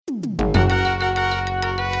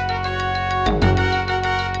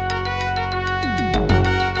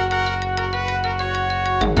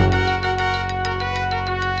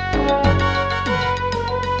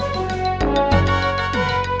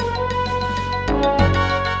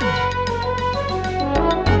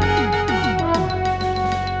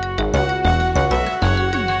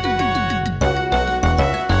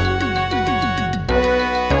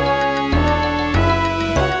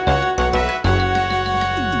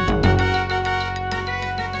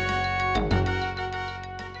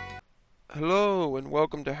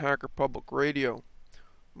welcome to Hacker Public Radio.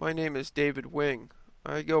 My name is David Wing.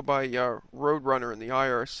 I go by Roadrunner in the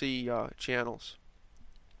IRC channels.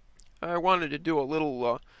 I wanted to do a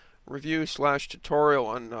little review slash tutorial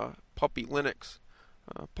on Puppy Linux.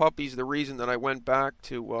 Puppy's the reason that I went back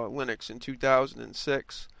to Linux in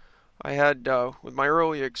 2006. I had, with my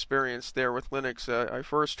early experience there with Linux, I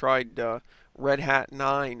first tried Red Hat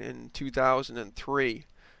 9 in 2003,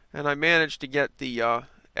 and I managed to get the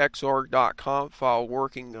xorg.conf file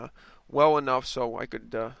working well enough so I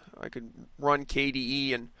could run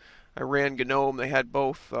KDE, and I ran GNOME. They had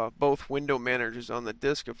both window managers on the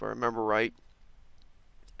disk, if I remember right,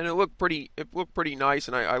 and it looked pretty nice.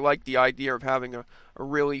 And I liked the idea of having a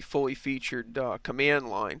really fully featured command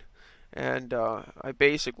line. And I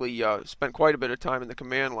basically spent quite a bit of time in the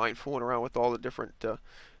command line fooling around with all the different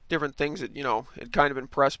things that, it kind of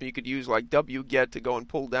impressed me. You could use like wget to go and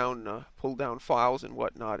pull down files and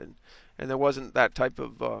whatnot, and there wasn't that type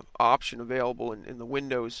of option available in the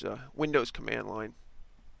Windows command line.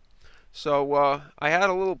 So I had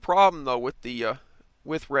a little problem though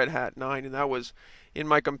with Red Hat 9, and that was in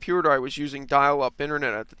my computer. I was using dial-up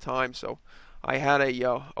internet at the time, so I had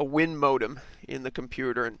a Win modem in the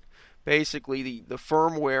computer, and basically the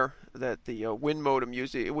firmware that the Win modem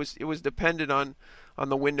used, it was dependent on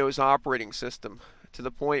the Windows operating system, to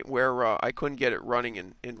the point where I couldn't get it running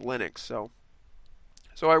in Linux. So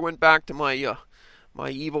I went back to my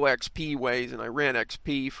evil XP ways, and I ran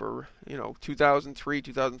XP for 2003,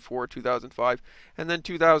 2004, 2005, and then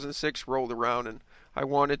 2006 rolled around, and I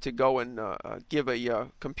wanted to go and give a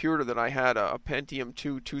computer that I had, a Pentium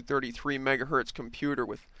 2 233 megahertz computer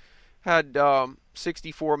had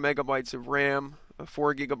 64 megabytes of RAM, a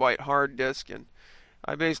 4 gigabyte hard disk, and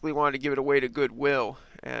I basically wanted to give it away to Goodwill.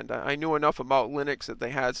 And I knew enough about Linux that they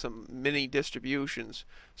had some mini distributions.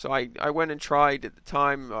 So I went and tried, at the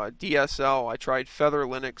time, DSL. I tried Feather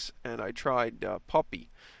Linux, and I tried Puppy.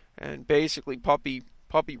 And basically Puppy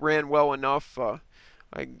ran well enough.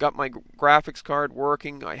 I got my graphics card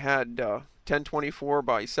working. I had 1024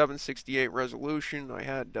 by 768 resolution. I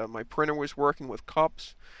had my printer was working with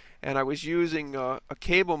cups. And I was using a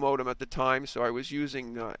cable modem at the time, so I was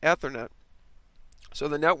using Ethernet. So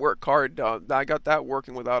the network card, I got that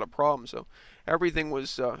working without a problem. So everything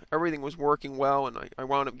was working well, and I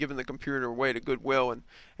wound up giving the computer away to Goodwill, and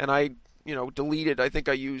I deleted. I think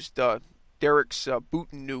I used Derek's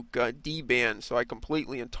Bootin' Nuke D-band, so I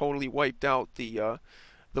completely and totally wiped out the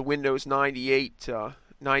Windows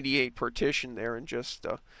 98 partition there, and just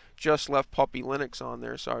left Puppy Linux on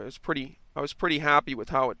there. So I was pretty happy with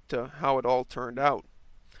how it all turned out.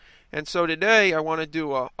 And so today I want to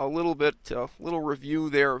do a little review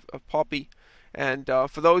there of Puppy. And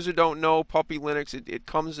for those who don't know, Puppy Linux, it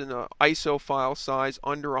comes in an ISO file size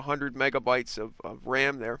under 100 megabytes of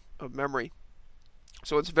RAM there, of memory.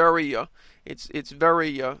 So it's very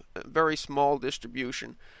small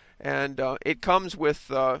distribution, and it comes with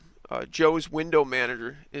Joe's Window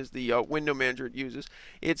Manager is the window manager it uses.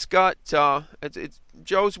 It's got it's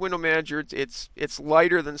Joe's Window Manager. It's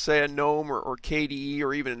lighter than, say, a GNOME or KDE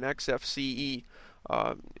or even an XFCE.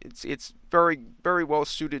 It's very well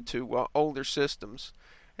suited to older systems.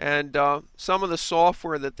 And some of the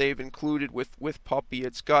software that they've included with Puppy,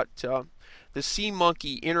 it's got the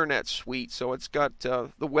SeaMonkey Internet Suite. So it's got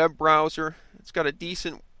the web browser. It's got a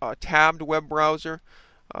decent tabbed web browser.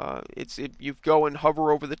 You go and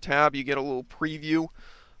hover over the tab, you get a little preview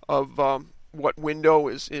of what window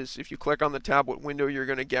is if you click on the tab, what window you're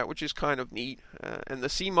going to get, which is kind of neat. And the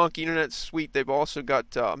SeaMonkey Internet Suite, they've also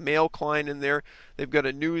got a mail client in there, they've got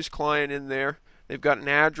a news client in there, they've got an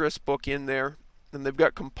address book in there, and they've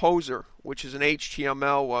got Composer, which is an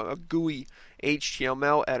HTML, a GUI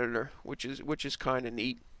HTML editor, which is kind of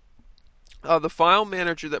neat. The file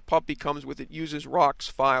manager that Puppy comes with, it uses Rox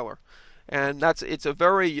Filer. And it's a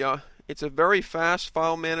very fast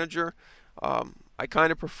file manager. I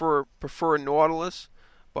kind of prefer Nautilus,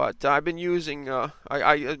 but I've been using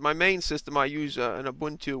my main system. I use an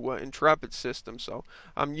Ubuntu Intrepid system, so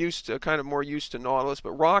I'm more used to Nautilus.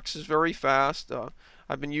 But Rox is very fast.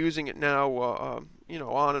 I've been using it now,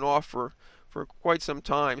 on and off for quite some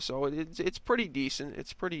time, so it's pretty decent.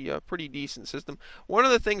 It's pretty decent system. One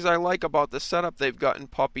of the things I like about the setup they've got in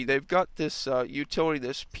Puppy, they've got this utility,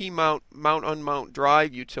 this pmount unmount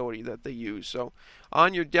drive utility that they use. So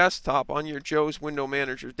on your desktop, on your Joe's Window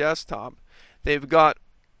Manager desktop, they've got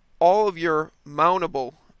all of your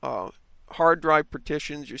mountable hard drive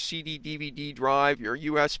partitions, your CD, DVD drive, your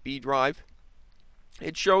USB drive.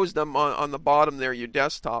 It shows them on the bottom there, your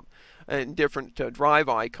desktop. and different drive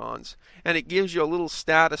icons. And it gives you a little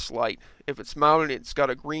status light. If it's mounted, it's got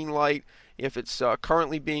a green light. If it's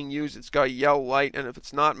currently being used, it's got a yellow light. And if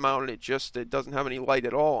it's not mounted, it doesn't have any light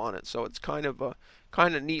at all on it. So it's kind of a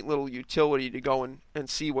neat little utility to go and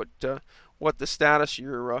see what the status of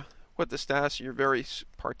your various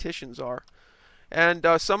partitions are. And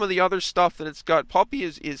some of the other stuff that it's got, Puppy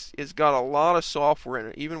is got a lot of software in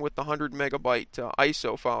it. Even with the 100 megabyte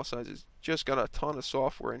ISO file size, it's just got a ton of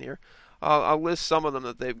software in here. I'll list some of them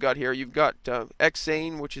that they've got here. You've got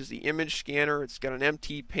Xane, which is the image scanner. It's got an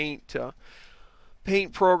MT Paint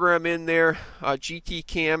program in there. GT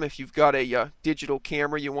Cam, if you've got a digital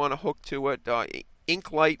camera you want to hook to it.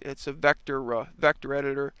 Inklight, it's a vector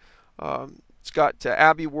editor. It's got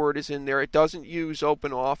AbiWord is in there. It doesn't use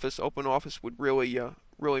OpenOffice. OpenOffice would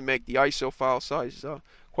really make the ISO file size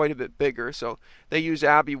quite a bit bigger. So they use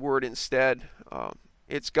AbiWord instead.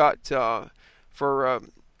 It's got for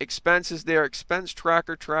expenses there, Expense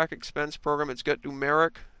Tracker, Track Expense Program. It's got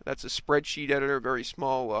Numeric. That's a spreadsheet editor, very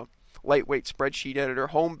small, lightweight spreadsheet editor.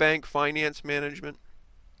 Home Bank Finance Management.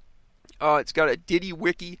 It's got a Diddy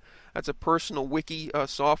Wiki. That's a personal wiki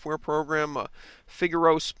software program.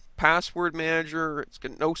 Figaro Password Manager. It's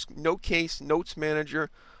got Notecase Notes Manager.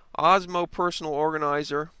 Osmo Personal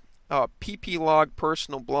Organizer. PPLog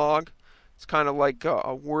Personal Blog. It's kind of like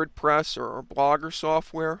a WordPress or Blogger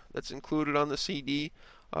software that's included on the CD.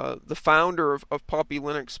 The founder of Puppy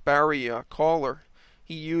Linux, Barry Caller,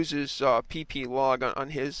 he uses PPLog on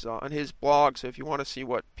his blog. So if you want to see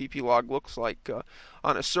what PPLog looks like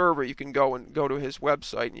on a server, you can go to his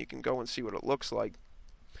website and you can go and see what it looks like.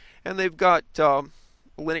 And they've got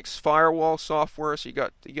Linux firewall software, so you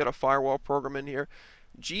got a firewall program in here.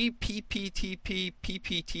 GPPTP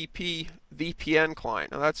PPTP VPN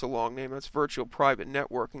client. Now that's a long name. That's virtual private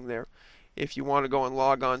networking there. If you want to go and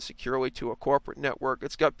log on securely to a corporate network,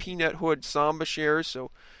 it's got PNet Hood Samba shares,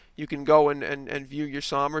 so you can go and view your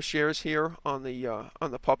Samba shares here on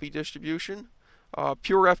the Puppy distribution.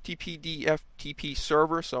 Pure FTP FTP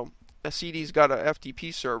server, so a CD's got a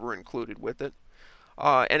FTP server included with it.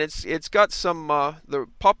 And it's got some the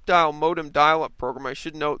PupDial modem dial-up program. I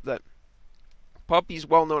should note that Puppy's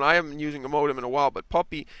well known. I haven't been using a modem in a while, but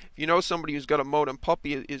Puppy, if you know somebody who's got a modem,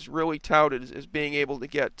 Puppy is really touted as being able to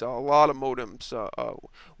get a lot of modems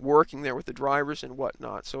working there with the drivers and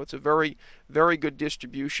whatnot. So it's a very, very good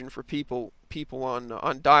distribution for people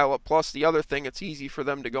on dial-up. Plus, the other thing, it's easy for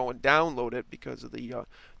them to go and download it because of the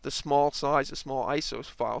small size, the small ISO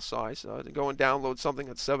file size. To go and download something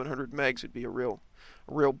that's 700 megs would be a real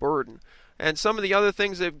burden. And some of the other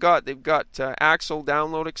things they've got Axle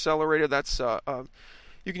Download Accelerator. That's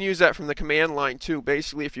you can use that from the command line too.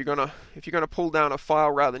 Basically, if you're gonna pull down a file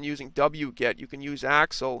rather than using wget, you can use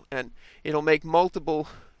Axle, and it'll make multiple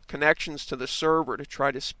connections to the server to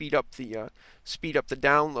try to speed up the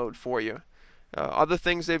download for you. Other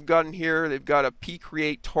things they've got in here, they've got a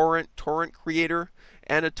pcreate torrent creator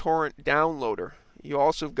and a torrent downloader. You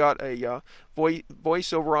also got a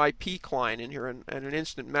voice over IP client in here and an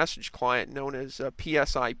instant message client known as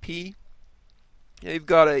PSIP. You've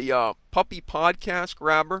got a Puppy Podcast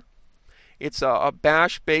Grabber. It's a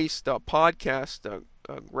Bash-based podcast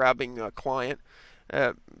grabbing client.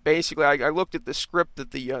 Basically, I looked at the script,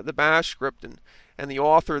 at the Bash script, and the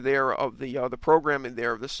author there of the programming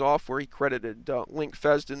there of the software, he credited Link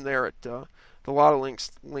Fesden there at the Lot of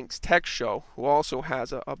Links Tech Show, who also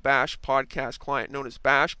has a Bash podcast client known as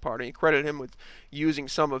Bash Party. He credited him with using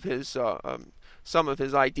some of his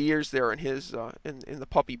ideas there in the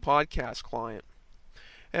Puppy podcast client.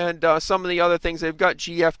 And some of the other things, they've got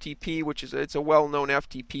GFTP, which it's a well-known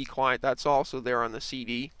FTP client. That's also there on the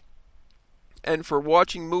CD. And for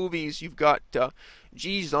watching movies, you've got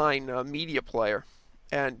Gzine Media Player,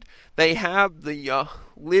 and they have the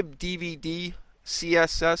libDVD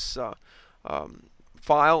CSS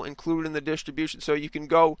file included in the distribution. So you can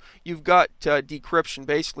go, you've got decryption.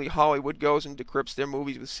 Basically, Hollywood goes and decrypts their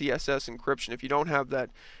movies with CSS encryption. If you don't have that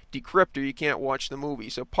decryptor, you can't watch the movie.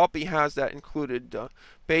 So Puppy has that included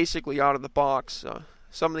basically out of the box.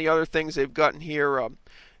 Some of the other things they've got in here,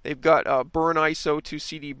 they've got burn ISO to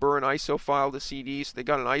CD, burn ISO file to CD. So they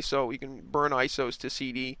got an ISO, you can burn ISOs to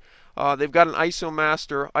CD. They've got an ISO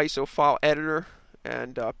master ISO file editor,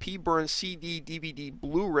 and pburn CD DVD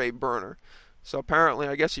Blu-ray burner. So apparently,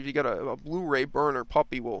 I guess if you got a Blu-ray burner,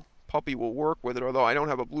 Puppy will work with it. Although I don't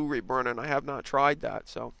have a Blu-ray burner and I have not tried that.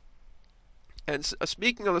 So, and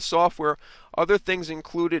speaking of the software, other things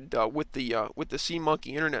included with the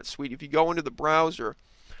SeaMonkey Internet Suite. If you go into the browser,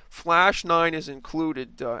 Flash 9 is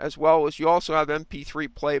included, as well as you also have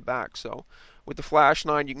MP3 playback. So with the Flash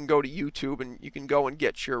 9, you can go to YouTube and you can go and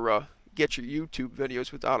get your get your YouTube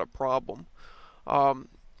videos without a problem.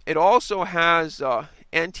 It also has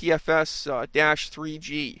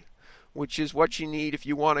NTFS-3G, which is what you need if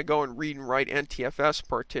you want to go and read and write NTFS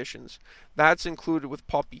partitions. That's included with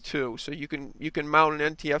Puppy too. So you can mount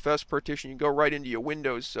an NTFS partition. You go right into your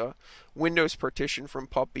Windows partition from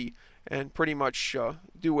Puppy and pretty much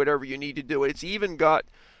do whatever you need to do. It's even got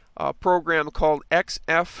a program called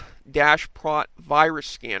XF-Prot Virus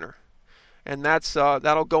Scanner, and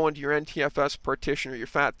that'll go into your NTFS partition or your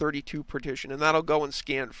FAT32 partition, and that'll go and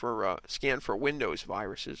scan for Windows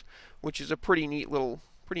viruses, which is a pretty neat little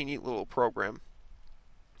program.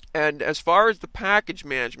 And as far as the package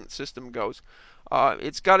management system goes,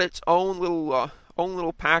 it's got its own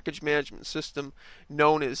little package management system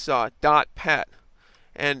known as .pet.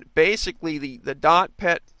 And basically, the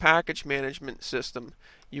 .pet package management system,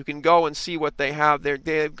 you can go and see what they have there.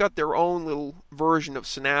 They've got their own little version of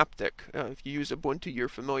Synaptic. If you use Ubuntu, you're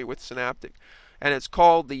familiar with Synaptic. And it's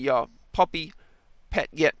called the Puppy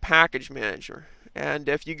PetGet Package Manager. And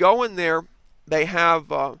if you go in there, they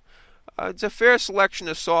have it's a fair selection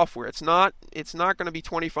of software. It's not going to be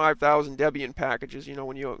 25,000 Debian packages,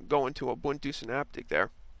 when you go into Ubuntu Synaptic there.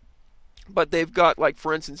 But they've got, like,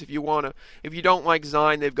 for instance, if you don't like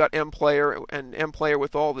Xine, they've got MPlayer and MPlayer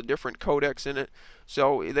with all the different codecs in it.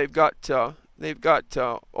 So they've got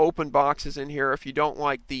open boxes in here. If you don't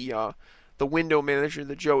like the window manager,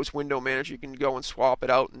 the Joe's window manager, you can go and swap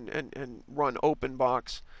it out and run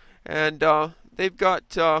OpenBox. And they've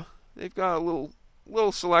got a little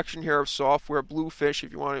selection here of software. Bluefish,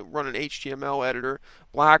 if you want to run an HTML editor.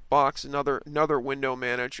 Blackbox, another window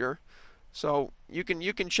manager. So you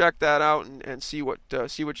can check that out and see what you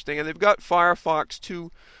think. And they've got Firefox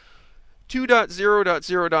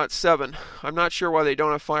 2.0.0.7. I'm not sure why they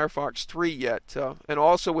don't have Firefox 3 yet. And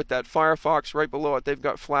also with that Firefox right below it, they've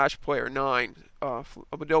got Flash Player 9,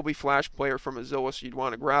 Adobe Flash Player from Mozilla. So you'd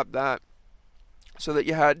want to grab that so that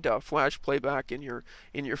you had Flash playback in your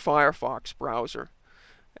Firefox browser.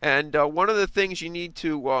 And one of the things you need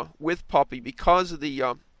to with Puppy, because of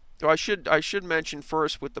the I should mention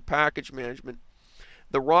first with the package management,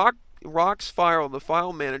 the Rocks file, the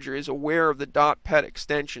file manager, is aware of the .pet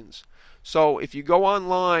extensions. So if you go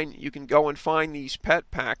online, you can go and find these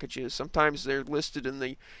pet packages. Sometimes they're listed in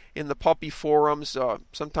the Puppy forums.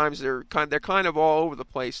 Sometimes they're kind of all over the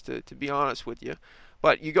place, to be honest with you.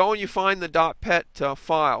 But you go and you find the .pet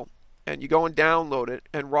file, and you go and download it.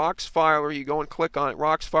 And Rocks file, or you go and click on it.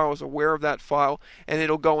 Rocks file is aware of that file, and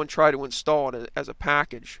it'll go and try to install it as a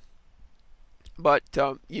package. But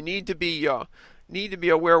you need to be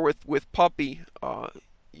aware with Puppy.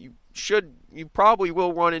 You probably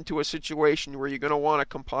will run into a situation where you're going to want to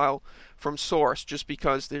compile from source, just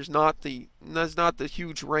because there's not the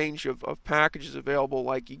huge range of packages available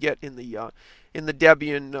like you get in the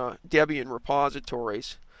Debian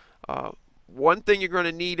repositories. One thing you're going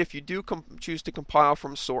to need if you do choose to compile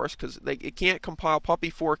from source, because it can't compile, Puppy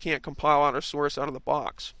 4 can't compile out of source out of the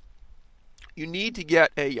box. You need to get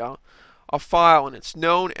a file, and it's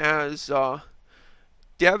known as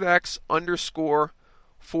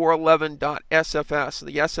devx_411.sfs.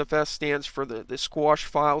 The SFS stands for the squash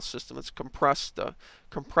file system. It's a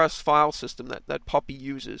compressed file system that Puppy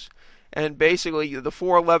uses. And basically, the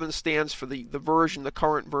 411 stands for the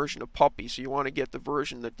current version of Puppy. So you want to get the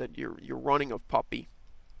version that you're running of Puppy.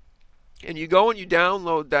 And you go and you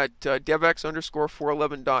download that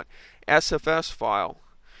devx_411.sfs file.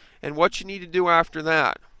 And what you need to do after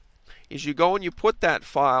that is you go and you put that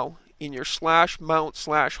file in your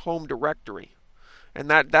 /mount/home directory. And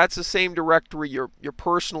that's the same directory your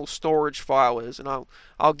personal storage file is. And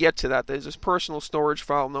I'll get to that. There's this personal storage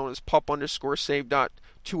file known as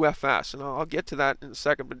pup_save.2fs. And I'll get to that in a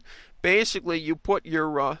second. But basically, you put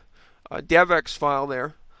your devx file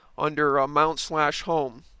there under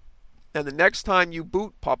mount/home. And the next time you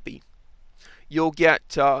boot Puppy, you'll be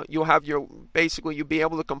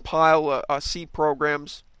able to compile C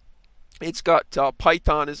programs. It's got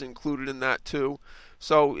Python is included in that too.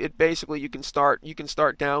 So it basically you can start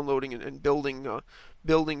downloading and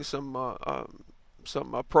building some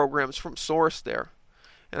programs from source there.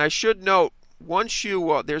 And I should note, once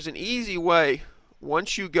you there's an easy way.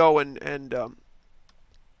 Once you go and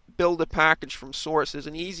build a package from source, there's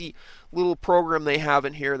an easy little program they have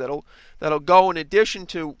in here that'll go, in addition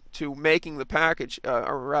to making the package,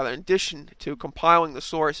 or rather in addition to compiling the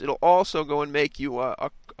source, it'll also go and make you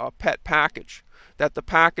a pet package that the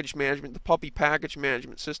Puppy package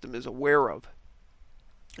management system is aware of.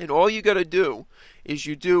 And all you got to do is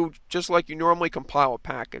you do just like you normally compile a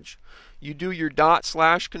package. You do your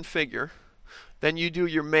 /configure, then you do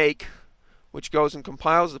your make, which goes and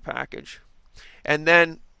compiles the package, and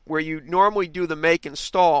then where you normally do the make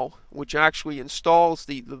install, which actually installs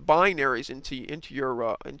the binaries into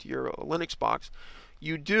your Linux box,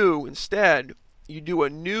 you do instead you do a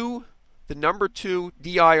new the number 2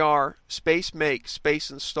 dir space make space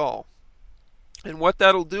install. And what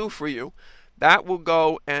that'll do for you, that will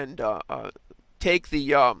go and take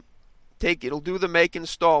the it'll do the make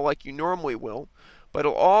install like you normally will, but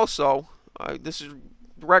it'll also this is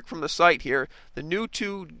direct from the site here. The new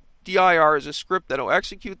 2 dir is a script that'll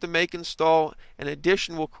execute the make install. In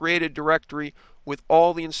addition, will create a directory with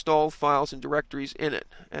all the installed files and directories in it.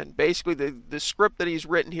 And basically, the script that he's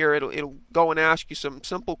written here, it'll go and ask you some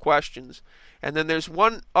simple questions. And then there's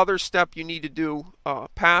one other step you need to do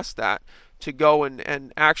past that to go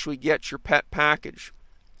and actually get your pet package.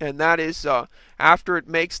 And that is after it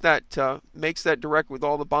makes that direct with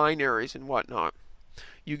all the binaries and whatnot,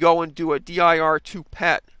 you go and do a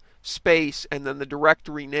dir2pet space and then the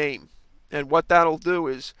directory name. And what that'll do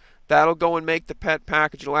is that'll go and make the pet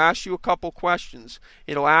package. It'll ask you a couple questions.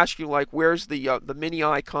 It'll ask you like, where's the mini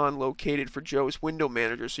icon located for Joe's window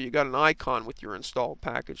manager, so you got an icon with your installed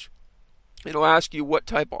package. It'll ask you what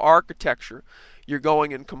type of architecture you're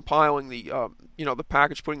going and compiling the the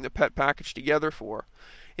package, putting the pet package together for.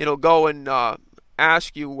 It'll go and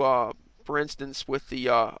ask you, for instance, with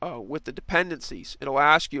the dependencies. It'll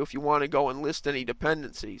ask you if you want to go and list any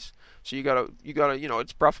dependencies. So you gotta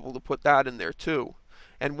it's preferable to put that in there too.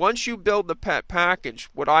 And once you build the pet package,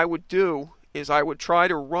 what I would do is I would try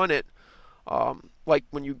to run it like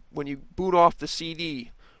when you boot off the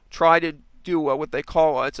CD. Try to do what they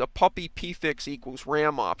call it's a puppy prefix equals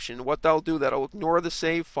RAM option. What they'll do, that'll ignore the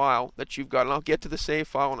save file that you've got, and I'll get to the save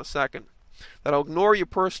file in a second. That'll ignore your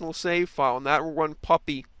personal save file, and that will run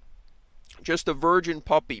puppy, just a virgin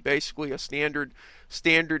puppy, basically a standard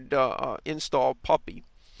install puppy.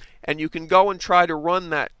 And you can go and try to run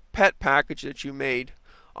that pet package that you made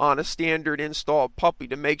on a standard installed puppy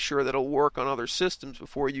to make sure that it'll work on other systems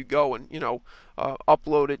before you go and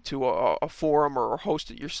upload it to a forum or host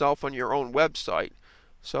it yourself on your own website.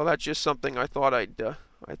 So that's just something I thought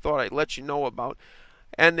I'd let you know about.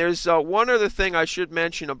 And there's one other thing I should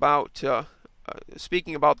mention about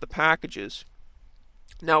speaking about the packages.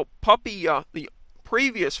 Now, Puppy, the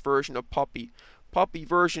previous version of Puppy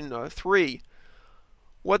version 3.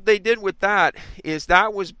 What they did with that is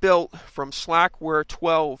that was built from Slackware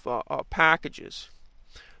 12 packages.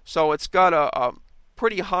 So it's got a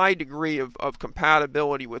pretty high degree of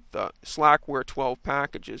compatibility with Slackware 12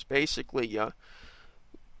 packages. Basically, you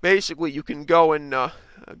can go and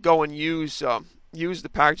use the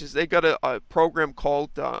packages. They got a program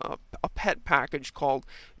called a pet package called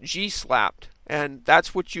gslapt, and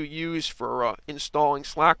that's what you use for installing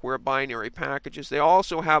Slackware binary packages. They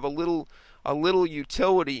also have a little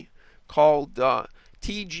utility called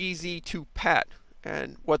tgz2pet,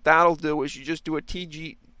 and what that'll do is you just do a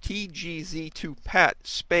tgz2pet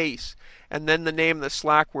space and then the name of the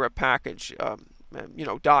Slackware package,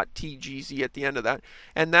 .tgz at the end of that,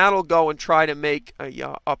 and that'll go and try to make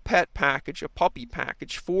a pet package, a puppy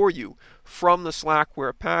package for you from the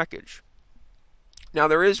Slackware package. Now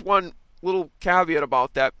there is one little caveat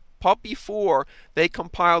about that. Puppy 4, they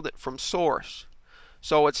compiled it from source.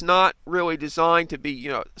 So it's not really designed to be,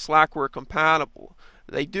 Slackware compatible.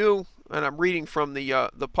 They do, and I'm reading from the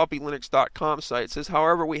puppylinux.com site. It says,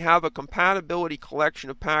 however, we have a compatibility collection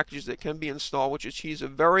of packages that can be installed, which achieves a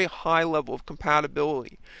very high level of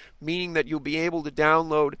compatibility, meaning that you'll be able to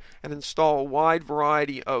download and install a wide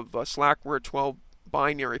variety of Slackware 12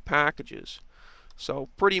 binary packages. So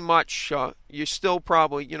pretty much, you're still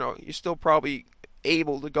probably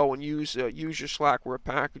able to go and use your Slackware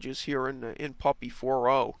packages here in Puppy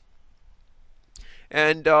 4.0.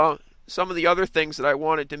 And some of the other things that I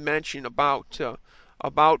wanted to mention about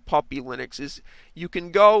Puppy Linux is you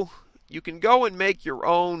can go and make your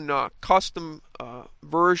own custom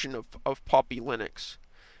version of Puppy Linux.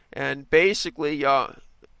 And basically, a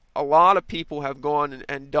lot of people have gone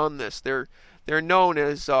and done this. They're known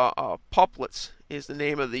as Puplets. Is the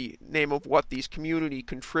name of what these community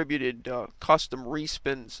contributed custom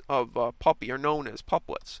respins of Puppy are known as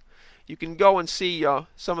Puplets. You can go and see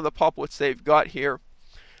some of the Puplets they've got here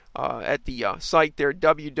at the site there,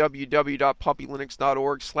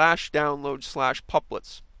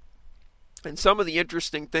 www.puppylinux.org/download/puplets. And some of the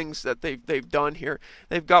interesting things that they've done here,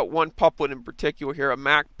 they've got one Puplet in particular here, a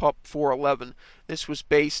MacPup 411. This was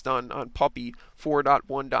based on Puppy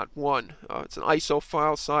 4.1.1. It's an ISO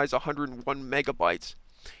file size 101 megabytes.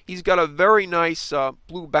 He's got a very nice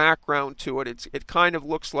blue background to it. It kind of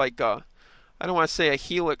looks like I don't want to say a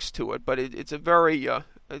helix to it, but it's a very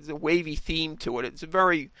it's a wavy theme to it. It's a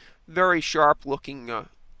very very sharp looking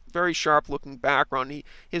very sharp looking background.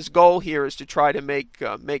 His goal here is to try to make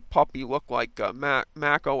Puppy look like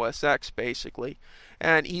Mac OS X basically,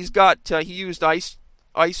 and he used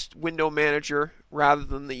Ice Window Manager rather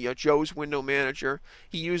than the Joe's Window Manager.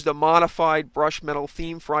 He used a modified brush metal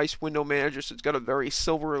theme for Ice Window Manager, so it's got a very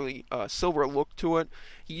silver look to it.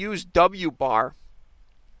 He used W bar,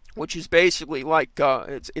 which is basically like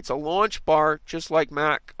it's a launch bar just like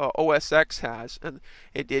Mac OS X has, and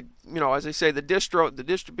as I say, the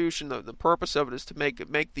distribution, the purpose of it is to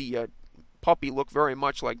make the Puppy look very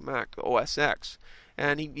much like Mac OS X.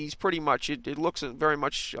 And he's pretty much, it looks very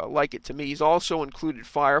much like it to me. He's also included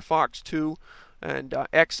Firefox 2 and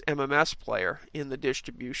XMMS Player in the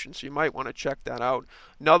distribution, so you might want to check that out.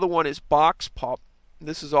 Another one is BoxPup.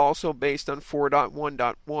 This is also based on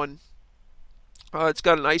 4.1.1. It's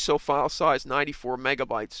got an ISO file size 94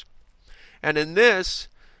 megabytes. And in this,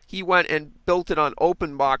 he went and built it on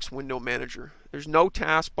OpenBox Window Manager. There's no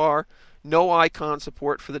taskbar, no icon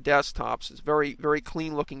support for the desktops. It's very, very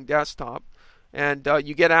clean looking desktop. And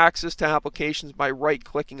you get access to applications by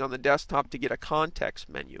right-clicking on the desktop to get a context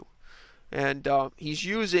menu. And he's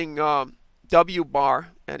using W bar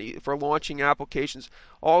for launching applications,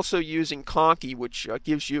 also using Conky, which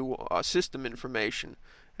gives you system information.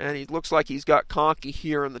 And he looks like he's got Conky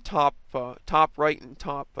here in the top right and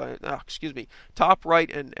top right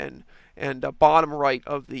and bottom right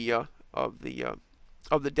of the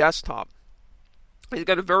desktop. He's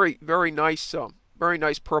got a very, very nice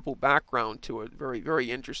purple background to it. Very, very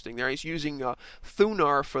interesting there. He's using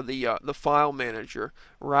Thunar for the file manager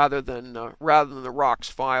rather than the ROX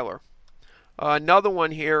filer. Another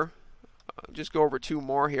one here, just go over two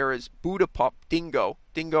more here, is Budapup Dingo.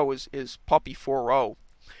 Dingo is Puppy 4.0.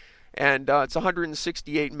 And it's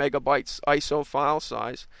 168 megabytes ISO file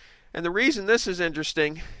size. And the reason this is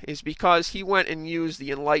interesting is because he went and used the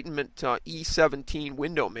Enlightenment E17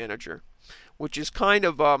 window manager, which is kind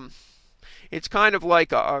of it's kind of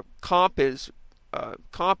like a Compiz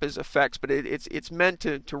effects, but it's meant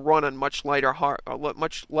to run on much lighter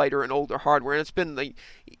and older hardware. And it's been the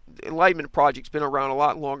Enlightenment project's been around a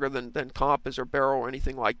lot longer than Compiz or Barrow or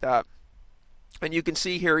anything like that. And you can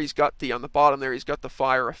see here he's got on the bottom there, he's got the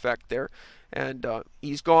fire effect there, and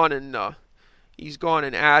he's gone and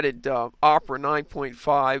added Opera 9.5,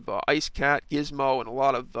 IceCat, Gizmo, and a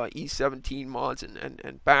lot of E17 mods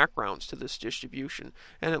and backgrounds to this distribution.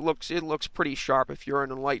 And it looks pretty sharp. If you're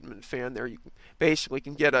an Enlightenment fan, there you basically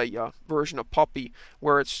can get a version of Puppy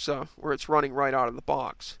where it's running right out of the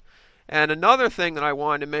box. And another thing that I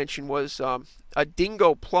wanted to mention was a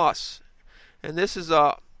Dingo Plus, and this is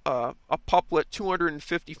a Puplet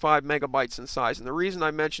 255 megabytes in size. And the reason I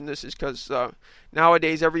mention this is because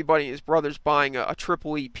nowadays everybody and his brother's buying a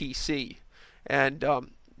triple E PC. And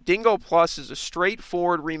Dingo Plus is a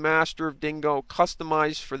straightforward remaster of Dingo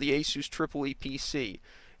customized for the Asus triple E PC.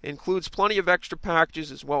 It includes plenty of extra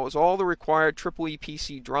packages as well as all the required triple E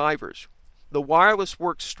PC drivers. The wireless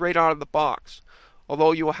works straight out of the box,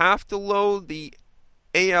 although you will have to load the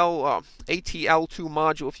ATL2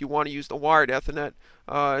 module if you want to use the wired Ethernet.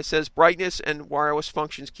 It says brightness and wireless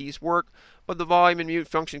functions keys work, but the volume and mute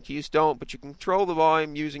function keys don't. But you can control the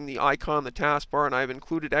volume using the icon on the taskbar, and I've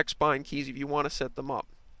included Xbind keys if you want to set them up.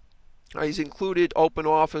 He's included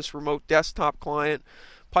OpenOffice remote desktop client,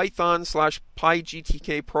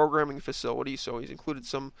 Python/PyGTK programming facility, so he's included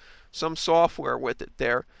some software with it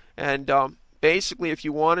there. And basically, if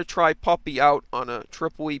you want to try Puppy out on a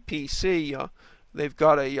triple E PC, they've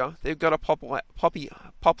got a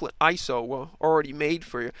Pupplet ISO already made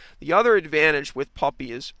for you. The other advantage with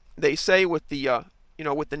Puppy is they say with the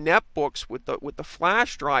with the netbooks with the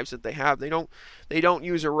flash drives that they have, they don't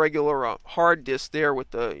use a regular hard disk there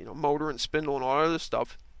with the motor and spindle and all other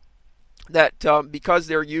stuff. That because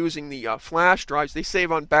they're using the flash drives, they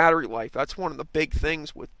save on battery life. That's one of the big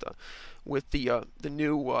things with the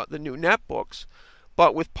new netbooks.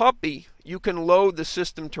 But with Puppy, you can load the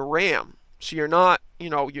system to RAM. So you're not,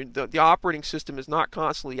 the operating system is not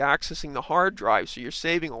constantly accessing the hard drive, so you're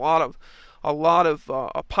saving a lot of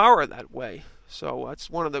power that way. So that's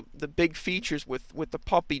one of the big features with the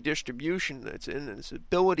Puppy distribution. It's in its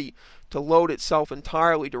ability to load itself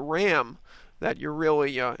entirely to RAM. That you're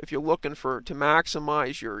really, if you're looking to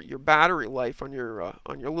maximize your battery life on your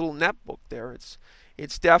little netbook there,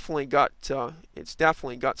 it's definitely got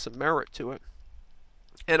some merit to it.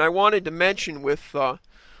 And I wanted to mention with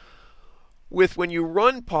when you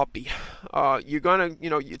run Puppy, you're gonna,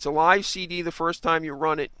 it's a live CD. The first time you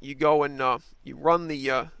run it, you go and you run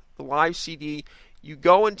the live CD. You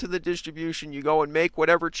go into the distribution, you go and make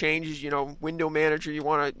whatever changes, window manager if you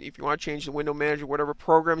want to change the window manager, whatever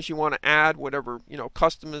programs you want to add, whatever,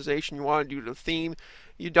 customization you want to do to the theme,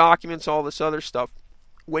 documents, all this other stuff.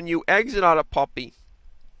 When you exit out of Puppy,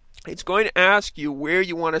 it's going to ask you where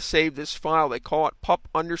you want to save this file. They call it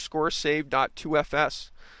pup_save.2fs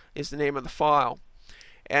is the name of the file.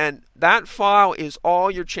 And that file is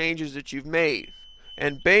all your changes that you've made.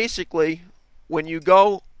 And basically, when you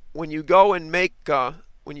go and make that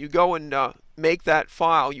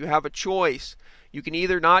file, you have a choice. You can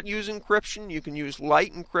either not use encryption, you can use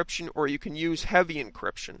light encryption, or you can use heavy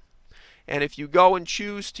encryption. And if you go and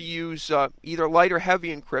choose to use either light or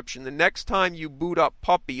heavy encryption, the next time you boot up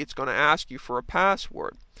Puppy, it's going to ask you for a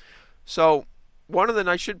password. So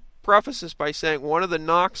I should preface this by saying one of the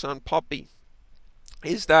knocks on Puppy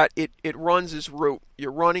is that it runs as root.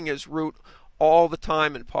 You're running as root all the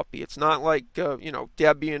time in Puppy. It's not like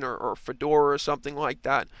Debian or Fedora or something like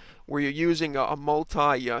that, where you're using a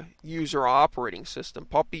multi-user operating system.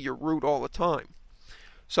 Puppy, you're root all the time.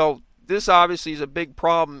 So this obviously is a big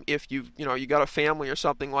problem if you got a family or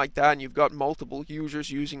something like that, and you've got multiple users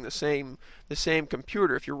using the same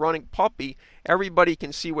computer. If you're running Puppy, everybody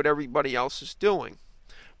can see what everybody else is doing.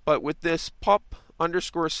 But with this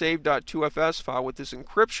pup_save.2fs file, with this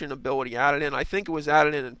encryption ability added in, I think it was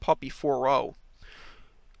added in Puppy 4.0,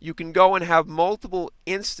 you can go and have multiple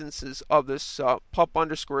instances of this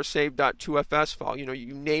pup_save.2fs file.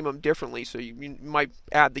 You name them differently, so you might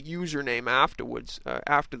add the username afterwards,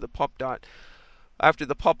 after the pup_save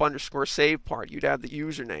part, you'd add the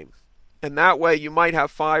username. And that way you might have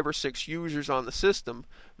 5 or 6 users on the system.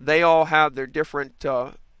 They all have their different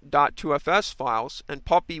 .2fs files, and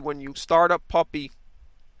Puppy, when you start up Puppy,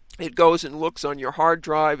 it goes and looks on your hard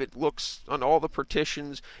drive, it looks on all the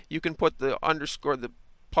partitions. You can put the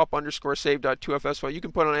pup_save.2fs file, you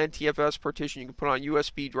can put on NTFS partition, you can put on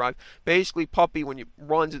USB drive. Basically, Puppy, when it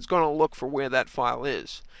runs, it's going to look for where that file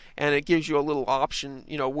is. And it gives you a little option,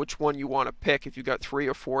 which one you want to pick. If you got 3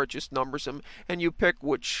 or 4, it just numbers them, and you pick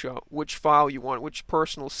which file you want, which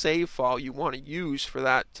personal save file you want to use for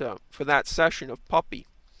that session of Puppy.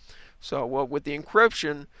 So, with the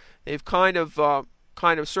encryption, they've kind of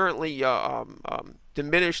certainly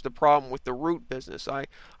diminished the problem with the root business.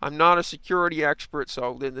 I'm not a security expert,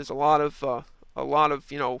 so there's a lot of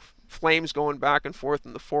flames going back and forth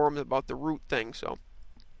in the forums about the root thing. So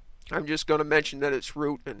I'm just going to mention that it's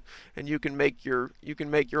root, and you can make your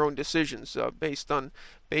own decisions based on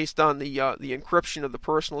the encryption of the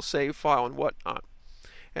personal save file and whatnot.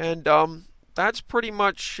 And that's pretty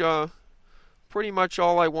much all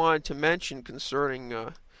I wanted to mention concerning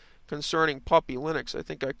Puppy Linux. I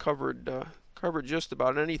think I covered just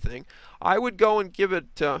about anything. I would go and give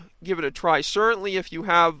it a try. Certainly, if you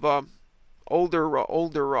have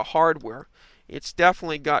older hardware, it's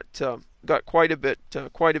definitely got quite a bit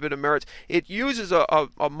of merits. It uses a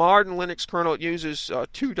modern Linux kernel. It uses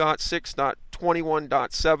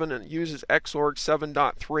 2.6.21.7 and it uses Xorg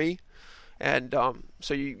 7.3. And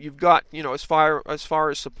so you've got, as far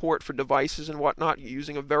as support for devices and whatnot, you're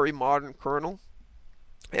using a very modern kernel.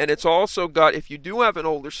 And it's also got, if you do have an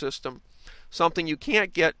older system, something you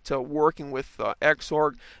can't get working with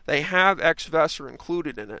Xorg, they have XVesor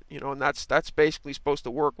included in it, and that's basically supposed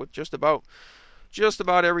to work with just about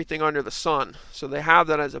everything under the sun. So they have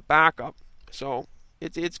that as a backup. So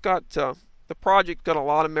it's got the project got a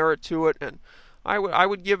lot of merit to it, and I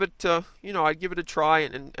would give it I'd give it a try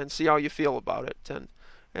and see how you feel about it.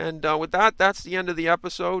 And with that, that's the end of the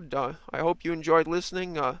episode. I hope you enjoyed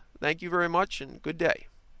listening. Thank you very much, and good day.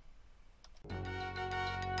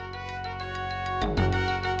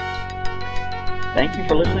 Thank you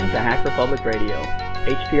for listening to Hacker Public Radio.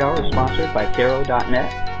 HPR is sponsored by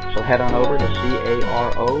Caro.net, so head on over to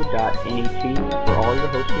caro.net for all your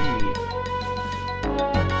hosting needs.